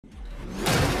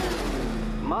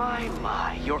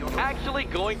My, you're actually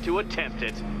going to attempt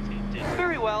it.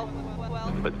 Very well.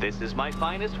 But this is my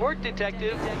finest work,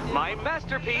 detective. My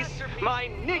masterpiece, my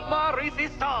Enigma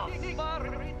Resistance.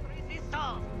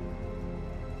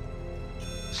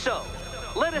 So,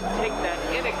 let us take that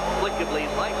inexplicably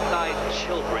life-size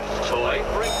children's toy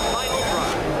for its final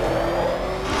drive.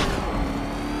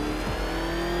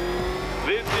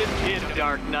 This is it,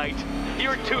 Dark Knight.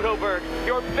 Your Tudoberg,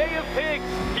 your Bay of Pigs,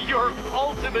 your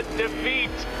ultimate defeat.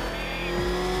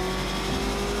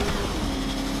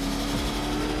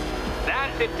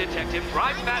 That's it, detective.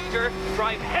 Drive faster,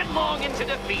 drive headlong into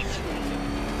defeat.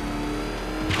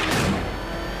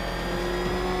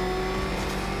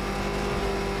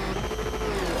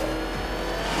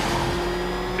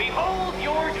 Behold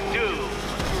your doom.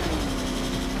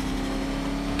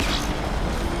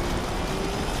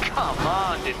 Come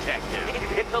on, detective.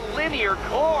 It's a linear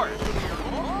course.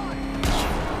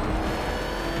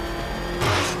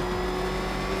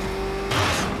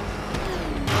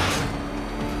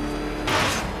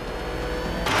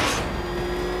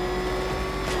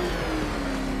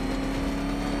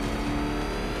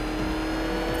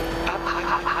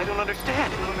 I don't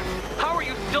understand. How are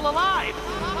you still alive?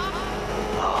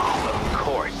 Oh, of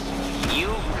course. You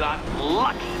got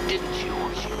lucky, didn't you?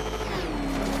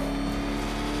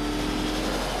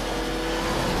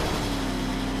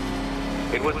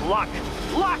 It was luck.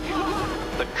 Luck!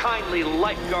 The kindly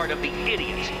lifeguard of the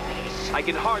idiot. I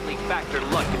can hardly factor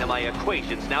luck into my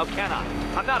equations now, can I?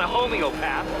 I'm not a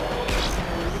homeopath.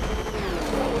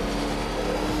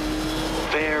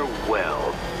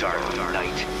 Farewell, Dark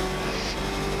Knight.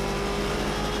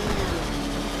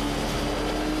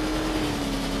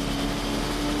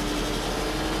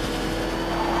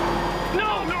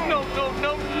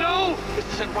 No! This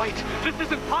isn't right. This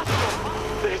isn't possible.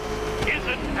 This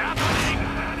isn't happening.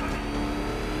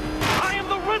 I am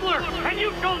the Riddler, and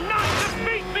you shall not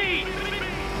defeat me!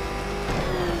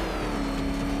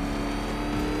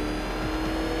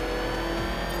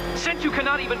 Since you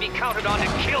cannot even be counted on to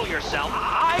kill yourself,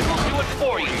 I will do it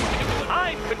for you.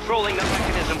 I'm controlling the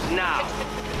mechanisms now.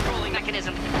 Controlling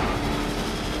mechanism.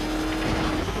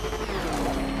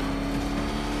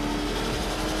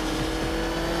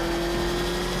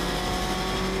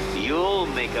 You'll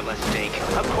make a mistake.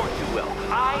 Of course you will.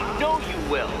 I know you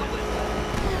will.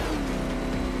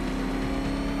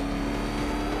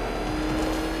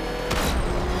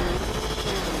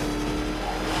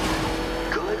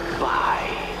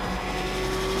 Goodbye.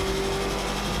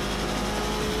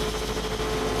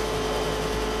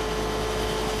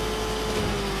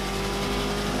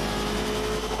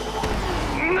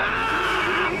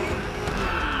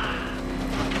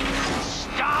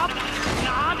 Stop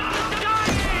not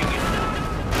dying!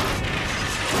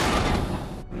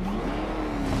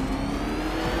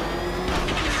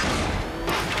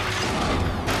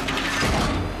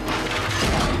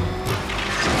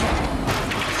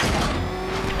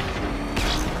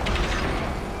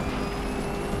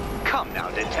 Come now,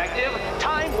 detective.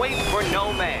 Time waits for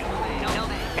no man.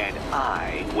 And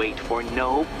I wait for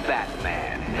no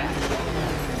Batman.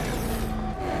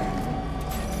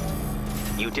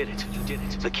 You did it. You did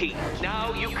it. The key.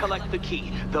 Now you collect the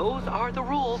key. Those are the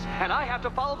rules, and I have to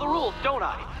follow the rules, don't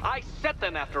I? I set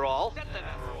them after all.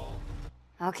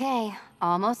 Okay,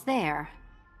 almost there.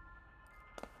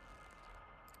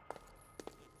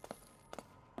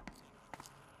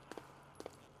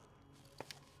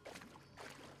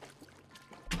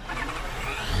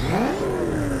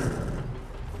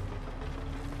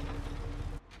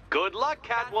 Good luck,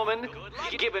 Catwoman.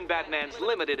 Given Batman's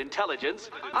limited intelligence,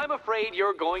 I'm afraid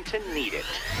you're going to need it.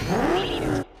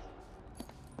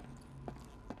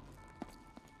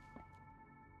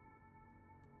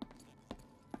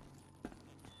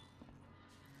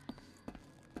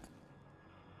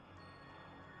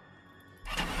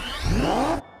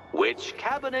 Which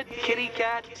cabinet, kitty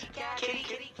cat?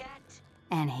 Kitty cat.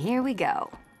 And here we go.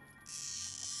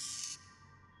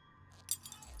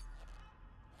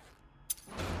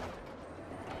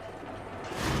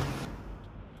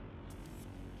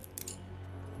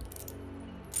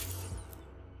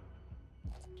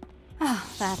 Oh,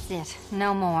 that's it.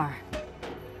 No more.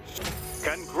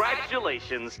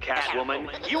 Congratulations, Catwoman.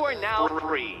 You are now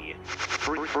free.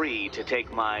 Free to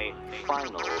take my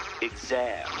final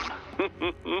exam.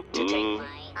 To take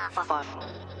my final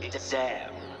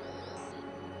exam.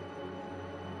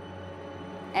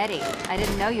 Eddie, I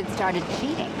didn't know you'd started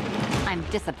cheating. I'm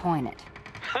disappointed.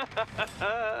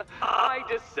 I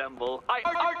dissemble. I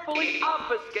artfully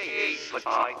obfuscate. But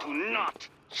I do not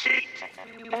cheat.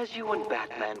 As you and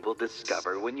Batman will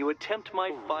discover when you attempt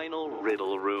my final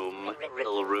riddle room.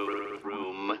 Riddle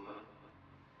room.